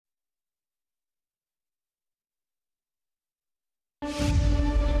Hello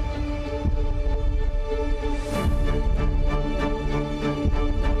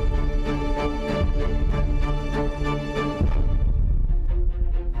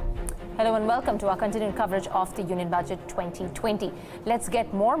and welcome to our continued coverage of the Union Budget 2020. Let's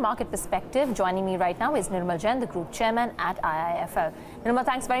get more market perspective. Joining me right now is Nirmal Jain, the Group Chairman at IIFL. Nirmal,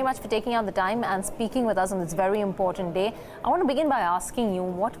 thanks very much for taking out the time and speaking with us on this very important day. I want to begin by asking you,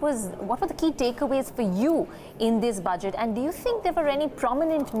 what were the key takeaways for you in this budget, and do you think there were any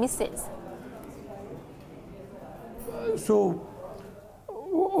prominent misses?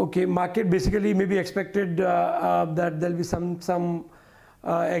 Market basically maybe expected that there'll be some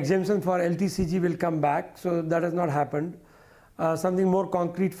exemption for LTCG will come back, so that has not happened. Something more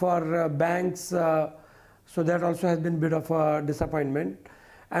concrete for banks, so that also has been a bit of a disappointment.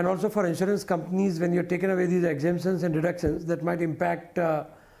 And also for insurance companies, when you're taking away these exemptions and deductions, that might impact.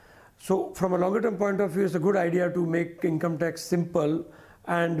 So from a longer term point of view, it's a good idea to make income tax simple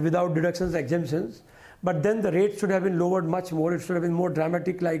and without deductions, exemptions. But then the rate should have been lowered much more. It should have been more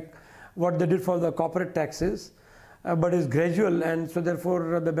dramatic, like what they did for the corporate taxes. But it's gradual, and so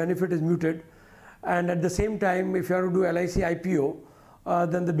therefore the benefit is muted. And at the same time, if you are to do LIC IPO,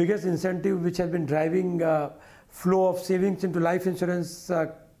 then the biggest incentive which has been driving flow of savings into life insurance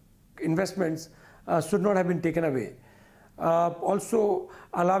investments should not have been taken away. Also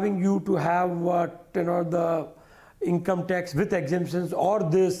allowing you to have the income tax with exemptions or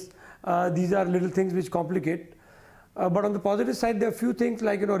this, these are little things which complicate. But on the positive side, there are a few things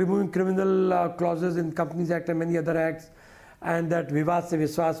like removing criminal clauses in Companies Act and many other acts, and that Vivad Se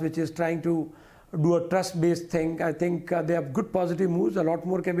Vishwas, which is trying to do a trust-based thing. I think they have good positive moves. A lot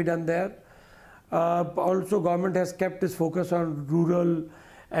more can be done there. Also, government has kept its focus on rural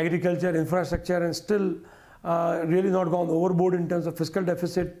agriculture, infrastructure, and still really not gone overboard in terms of fiscal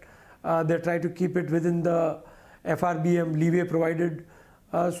deficit. They try to keep it within the FRBM leeway provided.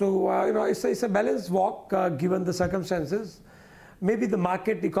 It's a balanced walk given the circumstances. Maybe the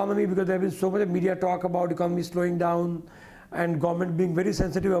market economy, because there has been so much media talk about economy slowing down and government being very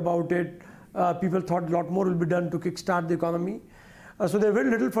sensitive about it, people thought a lot more will be done to kickstart the economy. So there's very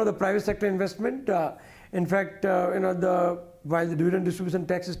little for the private sector investment. In fact, while the dividend distribution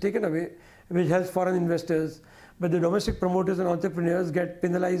tax is taken away, which helps foreign investors, but the domestic promoters and entrepreneurs get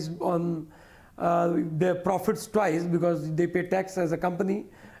penalized on their profits twice because they pay tax as a company,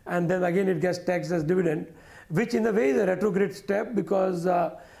 and then again it gets taxed as dividend, which in a way is a retrograde step, because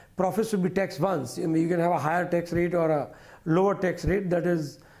profits should be taxed once. I mean, you can have a higher tax rate or a lower tax rate, that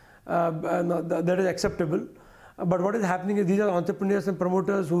is acceptable. But what is happening is these are entrepreneurs and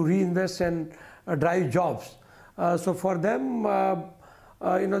promoters who reinvest and drive jobs. So for them,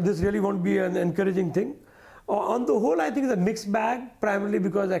 this really won't be an encouraging thing. On the whole, I think it's a mixed bag, primarily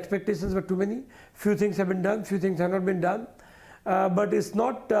because expectations were too many. Few things have been done, few things have not been done. But it's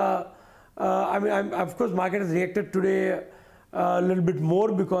not, of course, market has reacted today a little bit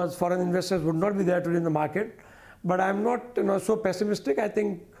more because foreign investors would not be there today in the market. But I'm not so pessimistic. I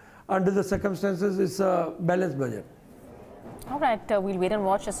think under the circumstances, it's a balanced budget. All right, we'll wait and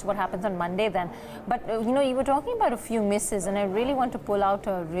watch as to what happens on Monday then. But, you were talking about a few misses, and I really want to pull out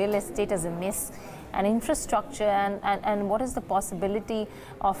real estate as a miss, and infrastructure, and what is the possibility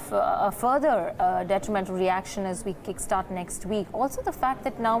of a further detrimental reaction as we kickstart next week. Also the fact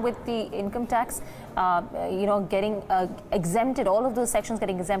that now with the income tax, getting exempted, all of those sections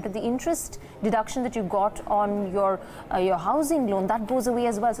getting exempted, the interest deduction that you got on your housing loan, that goes away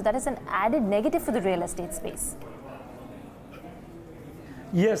as well. So that is an added negative for the real estate space.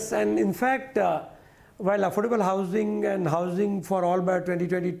 Yes, and in fact, while affordable housing and housing for all by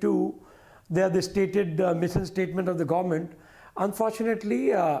 2022, they are the stated mission statement of the government.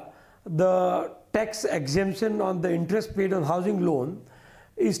 Unfortunately, the tax exemption on the interest paid on housing loan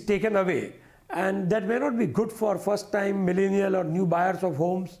is taken away, and that may not be good for first-time millennial or new buyers of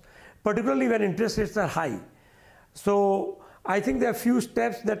homes, particularly when interest rates are high. So I think there are a few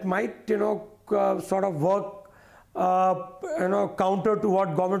steps that might sort of work counter to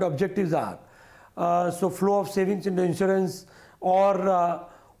what government objectives are. So flow of savings into insurance or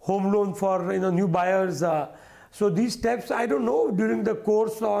home loan for new buyers. So these steps, I don't know, during the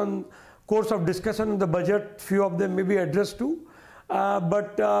course of discussion on the budget, few of them may be addressed to.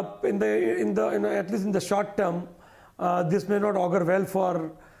 But at least in the short term, this may not augur well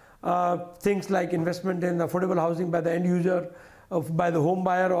for things like investment in affordable housing by the end user, by the home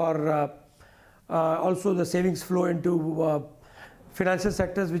buyer, or also the savings flow into financial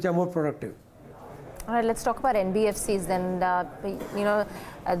sectors which are more productive. All right, let's talk about NBFCs then.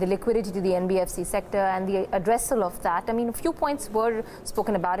 The liquidity to the NBFC sector and the addressal of that. I mean, a few points were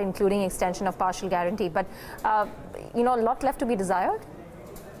spoken about, including extension of partial guarantee, but a lot left to be desired.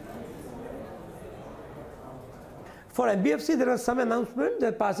 For NBFC, there was some announcement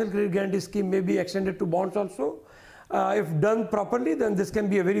that partial credit guarantee scheme may be extended to bonds also. If done properly, then this can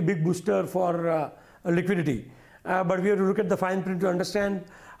be a very big booster for liquidity. But we have to look at the fine print to understand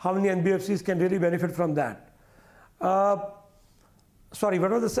how many NBFCs can really benefit from that. Sorry,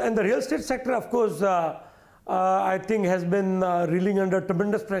 what was this? And the real estate sector, of course, I think has been reeling under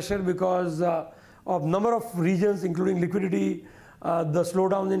tremendous pressure because of number of reasons, including liquidity, the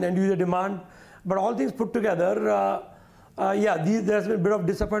slowdown in end user demand. But all things put together, there's been a bit of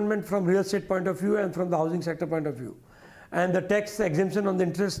disappointment from real estate point of view and from the housing sector point of view. And the tax exemption on the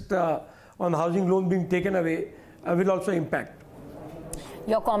interest on housing loan being taken away will also impact.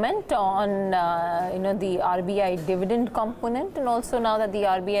 Your comment on the RBI dividend component, and also now that the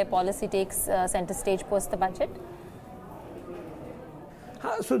RBI policy takes center stage post the budget?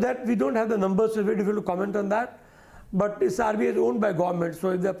 So that we don't have the numbers, so it's very difficult to comment on that. But it's RBI is owned by government,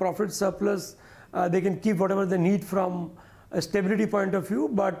 so if the profit surplus, they can keep whatever they need from a stability point of view.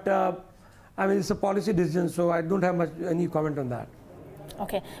 But I mean, it's a policy decision, so I don't have any comment on that.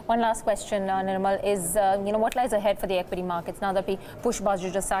 Okay, one last question, Nirmal, is what lies ahead for the equity markets now that we push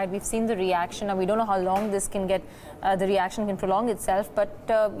budget aside? We've seen the reaction, and we don't know how long this can get. The reaction can prolong itself. But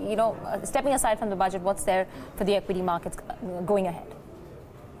stepping aside from the budget, what's there for the equity markets going ahead?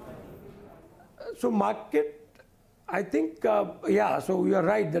 So market, I think, so you are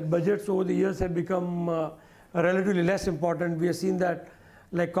right that budgets over the years have become relatively less important. We have seen that,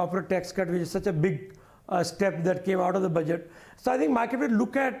 like corporate tax cut, which is such a big step that came out of the budget. So I think market will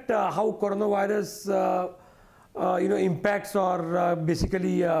look at how coronavirus impacts or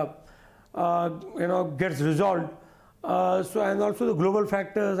basically gets resolved. And also the global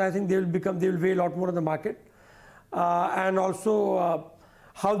factors, I think they will weigh a lot more on the market, and also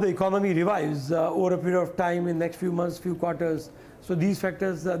how the economy revives over a period of time in next few months, few quarters. So these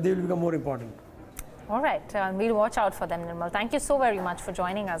factors they will become more important. All right, we'll watch out for them, Nirmal. Thank you so very much for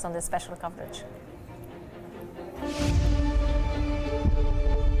joining us on this special coverage.